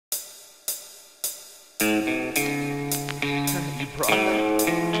You brought them?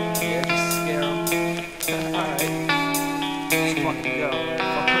 Yeah, just scare them. Alright. Let's fucking go.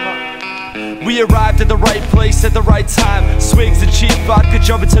 Fuck them up. We arrived at the right place at the right time. Swigs and cheap vodka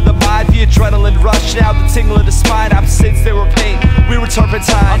jumping to the mind. The adrenaline rush, now the tingle in the spine. Opposites, they were pain. We were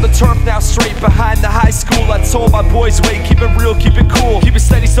turpentine. On the turf now, straight behind the high school. I told my boys, wait, keep it real, keep it cool. Keep it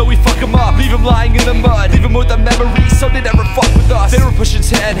steady so we fuck them up. Leave them lying in the mud. Leave them with a memory so they never fuck with us. They were pushing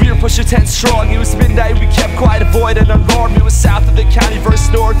 10, we were pushing 10 strong. It was midnight, we kept quiet, avoided an alarm. It was south of the county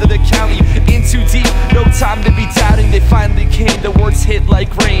versus north of the county. In too deep, no time to be doubting. They finally came, the words hit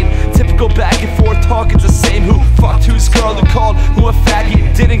like rain. Typical back and forth talk, it's the same. Who fucked whose girl and called who a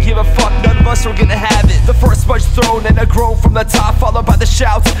faggot. Didn't give a fuck, none of us were gonna have it. The first punch thrown and a groan from the top, followed by the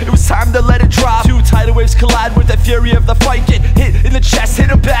shouts. It was time to let it drop. Two tidal waves collide with the fury of the fight. Get hit in the chest, hit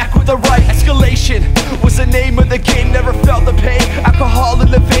him back with the right. Escalation was the name of the game, never felt the pain. Alcohol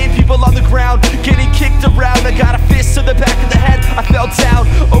in the vein, people on the ground getting kicked around. I got a fist to the back of the head, I fell down.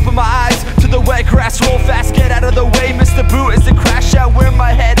 Open my eyes to the wet grass, roll fast, get out of the way. Missed the boot as it crashed out where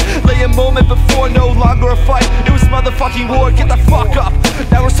my head lay a moment before, no longer a fight. It was motherfucking war, get the fuck up.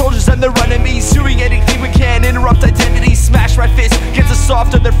 Now we're soldiers and they're running me, doing anything we can. Interrupt identity, smash my fist, gets us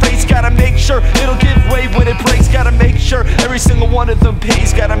soft on their face. Gotta make sure it'll give way when it breaks. Gotta make sure every single one of them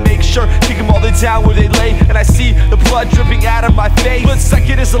pays. Gotta make sure, kick them all the down where they lay. And I see the blood dripping out of my face. But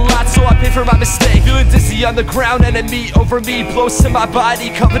second is a lot, so I pay for my mistake. Feeling dizzy on the ground, enemy over me. Blows to my body,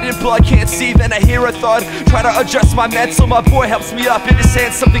 covered in blood, can't see. Then I hear a thud, try to adjust my mental. My boy helps me up, in his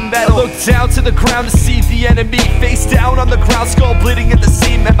hand something metal. I look down to the ground to see the enemy. Face down on the ground, skull bleeding at the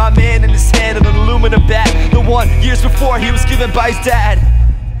seam. And my man in his hand, an aluminum bat. The one years before he was given by his dad.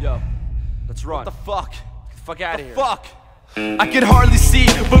 Yo, let's run. What the fuck? Get the fuck out of here. Fuck! I could hardly see,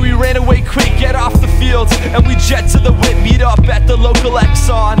 but we ran away quick, get off the field. And we jet to the whip, meet up at the local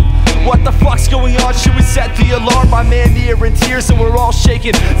Exxon. What the fuck's going on? Should we set the alarm? My man near in tears and we're all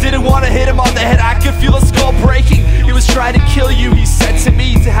shaking. Didn't want to hit him on the head, I could feel his skull breaking. He was trying to kill you, he said to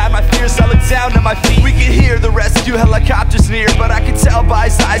me. To have my fears, I looked down at my feet. We could hear the rescue helicopters near, but I could tell by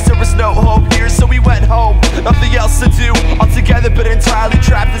his eyes there was no hope here. So we went home, nothing else to do. All together but entirely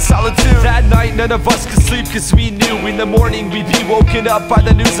trapped in solitude. That night none of us could sleep cause we knew in the morning we'd be woken up by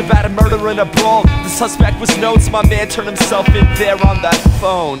the news about a murder and a brawl. The suspect was known, so my man turned himself in there on that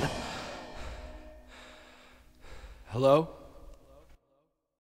phone. Hello?